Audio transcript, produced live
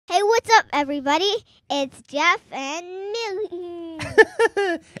Hey, what's up, everybody? It's Jeff and Millie.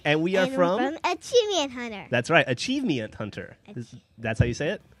 And we are We're from Achievement Hunter. That's right, Achievement Hunter. That's how you say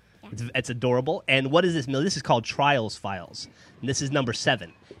it? It's adorable. And what is this, Millie? This is called Trials Files. And this is number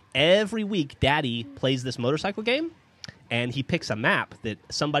 7. Every week, Daddy plays this motorcycle game, and he picks a map that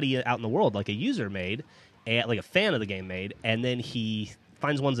somebody out in the world, like a user made, like a fan of the game made, and then he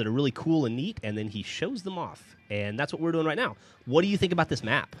finds ones that are really cool and neat, and then he shows them off. And that's what we're doing right now. What do you think about this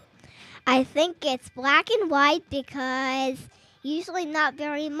map? I think it's black and white because usually not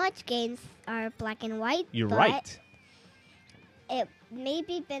very much games are black and white. You're right. It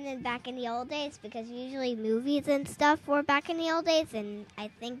maybe been back in the old days because usually movies and stuff were back in the old days, and I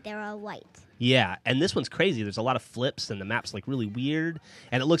think they're all white. Yeah, and this one's crazy. There's a lot of flips, and the map's like really weird,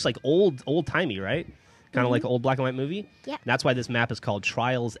 and it looks like old-timey, right? Kind of like an old black and white movie. Yeah. That's why this map is called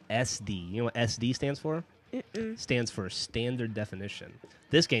Trials SD. You know what SD stands for? Mm-mm. Stands for Standard Definition.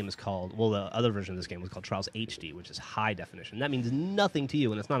 This game is called, well, the other version of this game was called Trials HD, which is High Definition. That means nothing to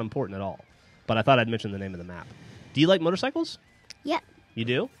you, and it's not important at all. But I thought I'd mention the name of the map. Do you like motorcycles? Yep. You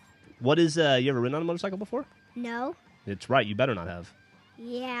do? What is, you ever ridden on a motorcycle before? No. It's right, you better not have.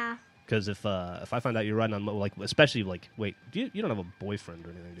 Yeah. Because if I find out you're riding on, like, especially, like, wait, you don't have a boyfriend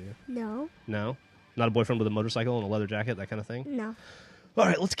or anything, do you? No. No? Not a boyfriend with a motorcycle and a leather jacket, that kind of thing? No. All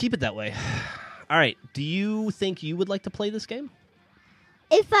right, let's keep it that way. All right, do you think you would like to play this game?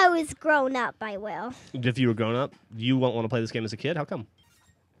 If I was grown up, I will. If you were grown up, you won't want to play this game as a kid? How come?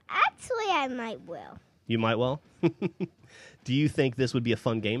 Actually, I might will. You might well. Do you think this would be a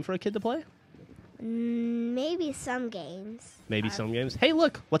fun game for a kid to play? Maybe some games. Maybe some games. Hey,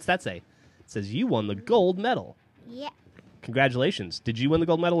 look, what's that say? It says you won the gold medal. Yeah. Congratulations. Did you win the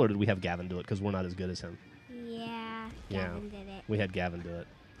gold medal, or did we have Gavin do it? Because we're not as good as him. Yeah. Gavin did it. We had Gavin do it.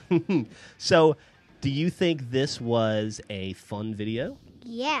 So, do you think this was a fun video?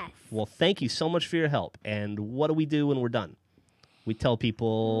 Yes. Well, thank you so much for your help. And what do we do when we're done? We tell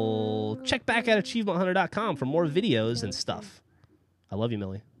people, check back at achievementhunter.com for more videos and stuff. I love you,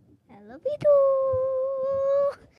 Millie. I love you too.